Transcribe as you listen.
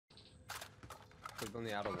Clicked on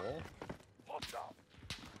the outer wall.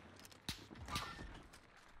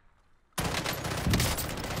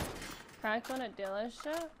 Cracked one at Dyalla.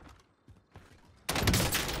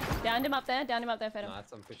 Downed him up there, Fed him.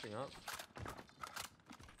 Nice, I'm fishing up.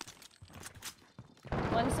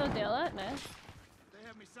 One still Dyalla, nice. They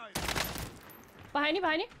have me sighted. Behind you.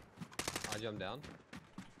 I jumped down.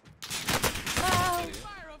 Oh!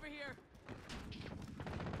 Fire over here.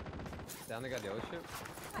 Down the guy dealership.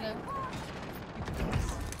 No.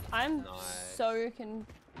 I'm Nice. so con.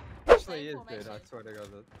 Actually is, dude. I swear to God.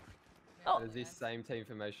 Oh. There's this same team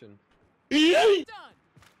formation. Done.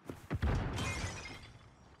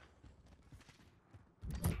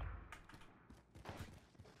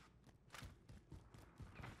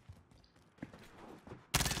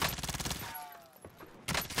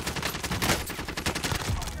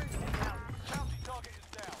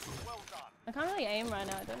 I can't really aim right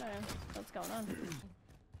now. I don't know what's going on.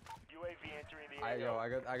 UAV entering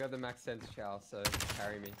the I got the max sense chow, so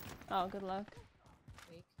carry me. Oh, good luck.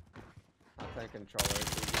 Weak. I'm playing controller.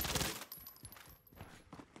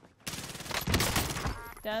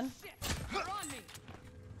 Done. You're on me.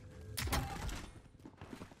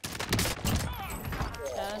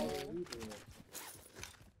 Done.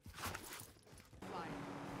 Fire.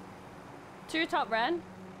 2 top red.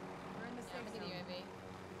 We're in the same zone.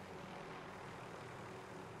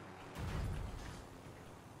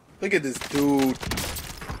 Look at this dude.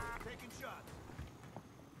 Taking shots.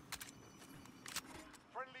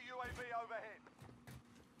 Friendly UAV overhead.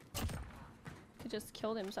 He just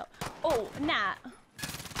killed himself. Oh, Nat.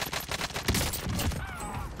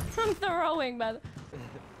 From throwing, by the.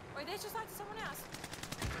 Wait, there's just like someone else.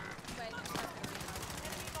 Wait,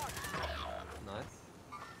 Nice.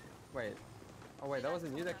 Wait. Oh wait, that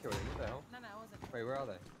wasn't you that killed him. What the hell? no, it wasn't. Wait, where are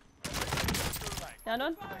they? Down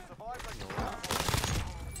one. They survived, they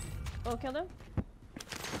Oh, killed him.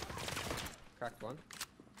 Cracked one.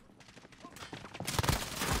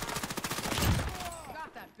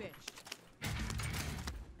 Got that bitch.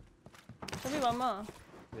 Should be one more.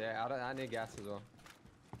 Yeah, I need gas as well.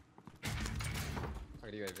 I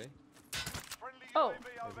got UAV. Friendly Oh.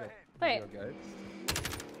 UAV overhead. Wait.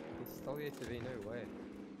 He stole the ATV, no way.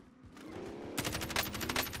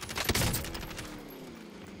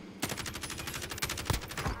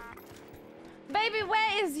 Baby,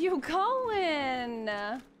 where is you going?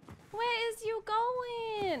 Where is you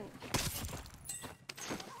going?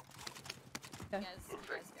 Yes, go.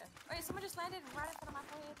 Wait, someone just landed right in front of my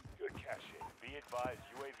head. Good cash in. Be advised,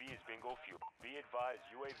 UAV is bingo fuel. Be advised,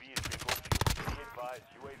 UAV is bingo fuel. Be advised,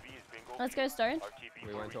 UAV is bingo Let's go, Stone. RTB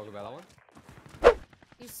We for won't talk about that one.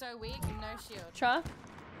 He's so weak and no shield. Trough.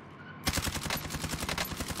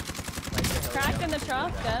 Cracked in the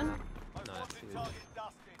trough. Done. Nice. Target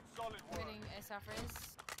dusted. Solid work. Hitting SFRs.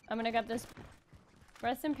 I'm gonna grab this.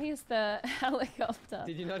 Rest in peace, the helicopter.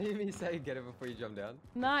 Did you not hear me say get it before you jump down?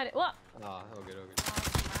 No, what? Ah, all good, all good.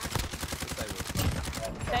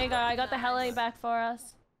 There you go. I got the heli back for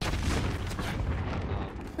us.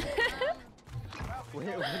 When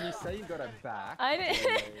you say you got it back, I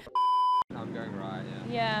did. I'm going right,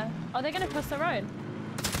 yeah. Yeah. Oh, they're gonna cross the road.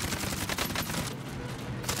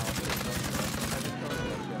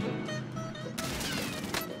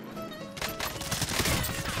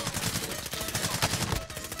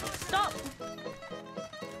 Stop.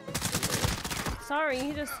 Sorry,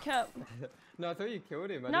 he just kept. No, I thought you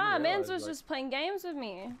killed him. Nah, Mans was just playing games with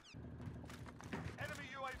me. Enemy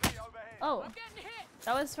UAV overhead. Oh, I'm getting hit.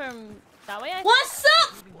 that was from that way. What's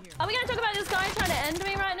up? Are we gonna talk about this guy trying to end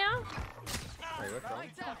me right now? Wait, what's wrong?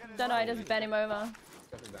 Don't know. I just bent him over.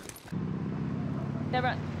 Got him down. They're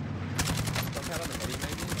right. Jump out on the heady,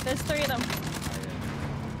 maybe? There's 3 of them. Oh,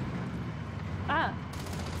 yeah. Ah.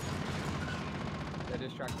 They're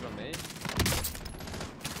distracted on me.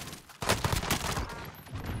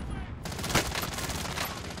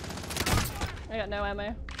 I got no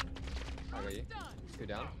ammo. I got you. 2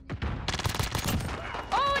 down.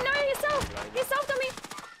 Oh no, he selfed on me.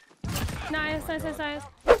 Nice.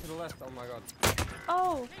 To the left, oh my god.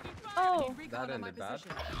 Oh. That ended bad.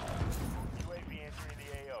 UAV entering the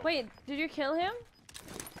AO. Wait, did you kill him?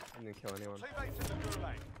 I didn't kill anyone. Teammates in the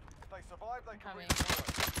gulag. If they survive, they can Coming.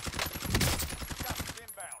 redeploy. Gas is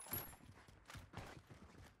inbound.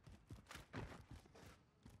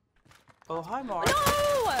 Oh, hi, Mark. No!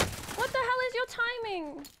 What the hell is your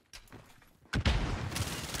timing?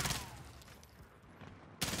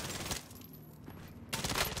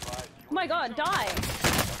 Oh my god, die!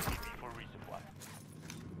 RTB for resupply.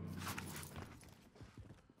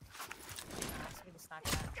 Let's get the sniper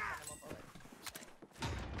back. Send him a bullet.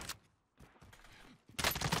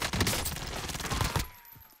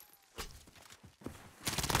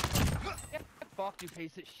 fuck, you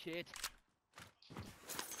piece of shit.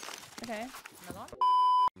 Okay. Another one?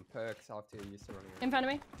 Perks after you're used to running. In front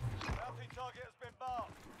of me. Bounty target has been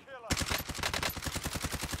marked. Kill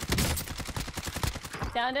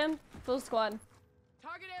him. Downed him. Full squad.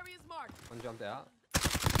 Target area is marked. One jumped out.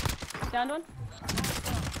 Downed one.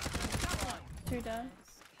 2 down.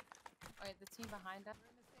 Wait, the two behind us.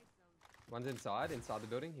 One's inside the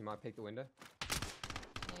building. He might peek the window.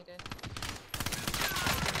 Needed.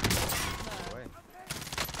 Away.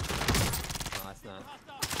 Nice, Nat.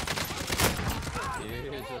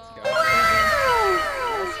 Huge, let's go.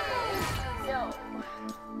 Yo.